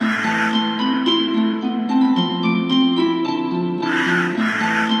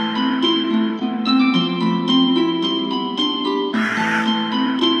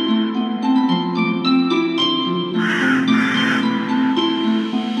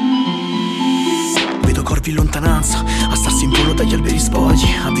corvi in lontananza, a starsi in volo dagli alberi spogli,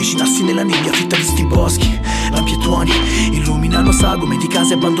 avvicinarsi nella nebbia fitta di sti boschi. Lampi e tuoni illuminano sagome di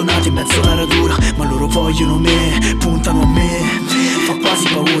case abbandonate in mezzo alla radura, ma loro vogliono me, puntano a me. Fa quasi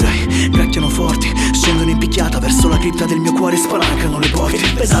paura, gracchiano forti, scendono in picchiata verso la cripta del mio cuore e spalancano le porte.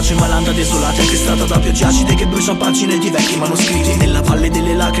 Il paesaggio in malanda desolata, increstata da piogge acide che bruciano pagine di vecchi manoscritti. Nella valle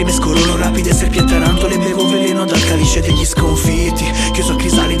delle lacrime scorrono rapide serpi e tarantole, bevo veleno dal calice degli sconfitti. Chiuso a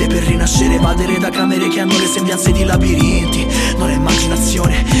crisalide per rinascere, evadere da camere che hanno le sembianze di labirinti. Non è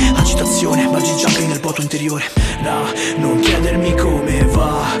immaginazione, agitazione, bungee jumping nel vuoto interiore. No, non chiedermi come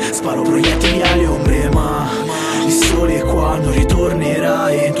va, sparo proiettili alle ombre, ma il sole quando ritornerà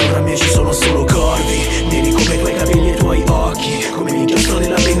e intorno a me ci sono solo corvi, neri come i tuoi capelli e i tuoi occhi, come l'inchiostro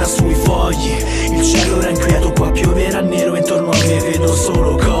della penna sui fogli. Il cielo era inquieto, qua pioverà nero e intorno a me vedo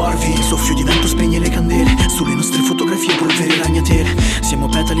solo corvi. Il soffio di vento spegne le candele, sulle nostre fotografie polvere ragnatele. Siamo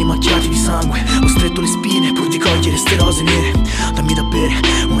petali macchiati di sangue, ho stretto le spine pur di cogliere ste rose nere. Dammi da bere,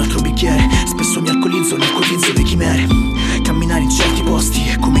 un altro bicchiere, spesso mi alcolizzo nel cotizzo dei chimere. Camminare in certi posti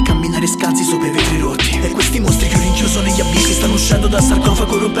è come camminare scalzi sopra i vetri rotti. E questi mostri che ho rinchiuso negli abissi stanno uscendo dal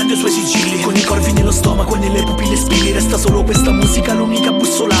sarcofago rompendo i suoi sigilli. Con i corvi nello stomaco e nelle pupille spilli, resta solo questa musica, l'unica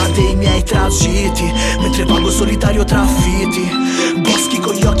bussolata e i miei tragiti. Mentre vago solitario tra affitti, boschi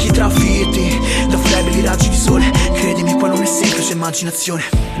con gli occhi trafitti da flebili raggi di sole. Credimi, qua non è semplice immaginazione.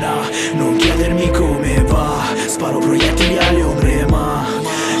 No, non chiedermi come va, sparo proiettili alle ombre, ma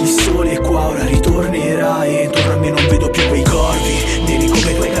il sole qua ora ritornerà e intorno a me non vedo più quei corvi, neri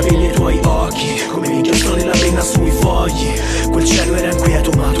come i tuoi capelli e i tuoi occhi, come l'inchiostro della penna sui fogli. Quel cielo era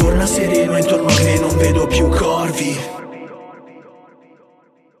inquieto ma torna sereno e intorno a me non vedo più corvi.